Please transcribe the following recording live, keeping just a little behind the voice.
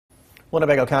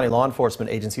Winnebago County law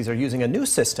enforcement agencies are using a new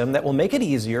system that will make it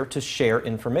easier to share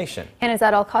information. And is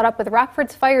that all caught up with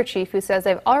Rockford's fire chief, who says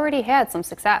they've already had some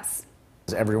success.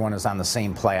 Everyone is on the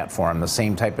same platform. The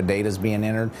same type of data is being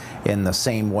entered in the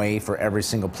same way for every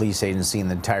single police agency in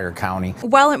the entire county.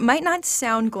 While it might not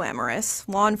sound glamorous,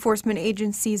 law enforcement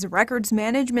agencies' records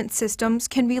management systems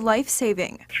can be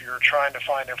life-saving. If you're trying to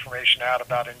find information out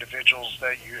about individuals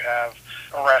that you have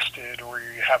arrested or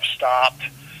you have stopped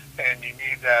and you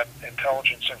need that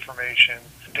intelligence information,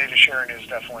 data sharing is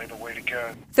definitely the way to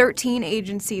go. 13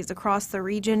 agencies across the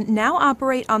region now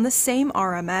operate on the same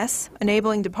RMS,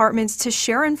 enabling departments to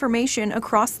share information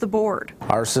across the board.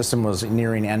 Our system was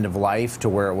nearing end of life to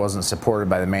where it wasn't supported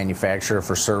by the manufacturer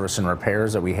for service and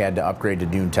repairs, that we had to upgrade to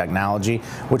new technology,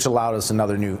 which allowed us a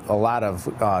lot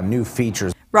of new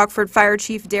features. Rockford Fire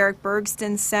Chief Derek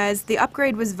Bergston says the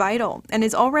upgrade was vital and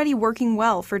is already working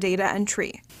well for data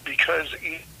entry. Because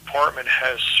each department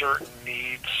has certain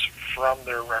needs from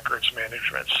their records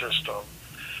management system,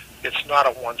 it's not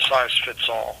a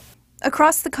one-size-fits-all.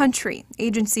 Across the country,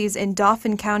 agencies in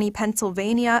Dauphin County,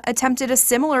 Pennsylvania attempted a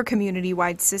similar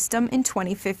community-wide system in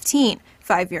 2015.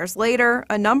 5 years later,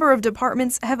 a number of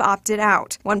departments have opted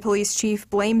out. One police chief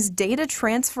blames data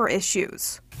transfer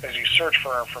issues. As you search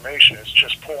for information, it's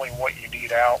just pulling what you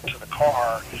need out to the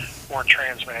car or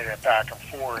transmitting it back and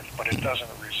forth, but it doesn't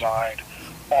reside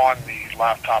on the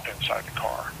laptop inside the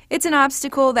car. It's an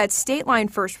obstacle that state line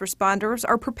first responders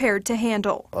are prepared to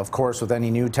handle. Of course, with any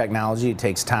new technology, it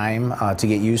takes time to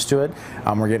get used to it.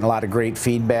 We're getting a lot of great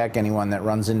feedback. Anyone that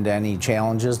runs into any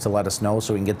challenges, to let us know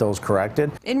so we can get those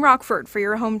corrected. In Rockford, for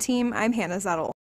your home team, I'm Hannah Zettel.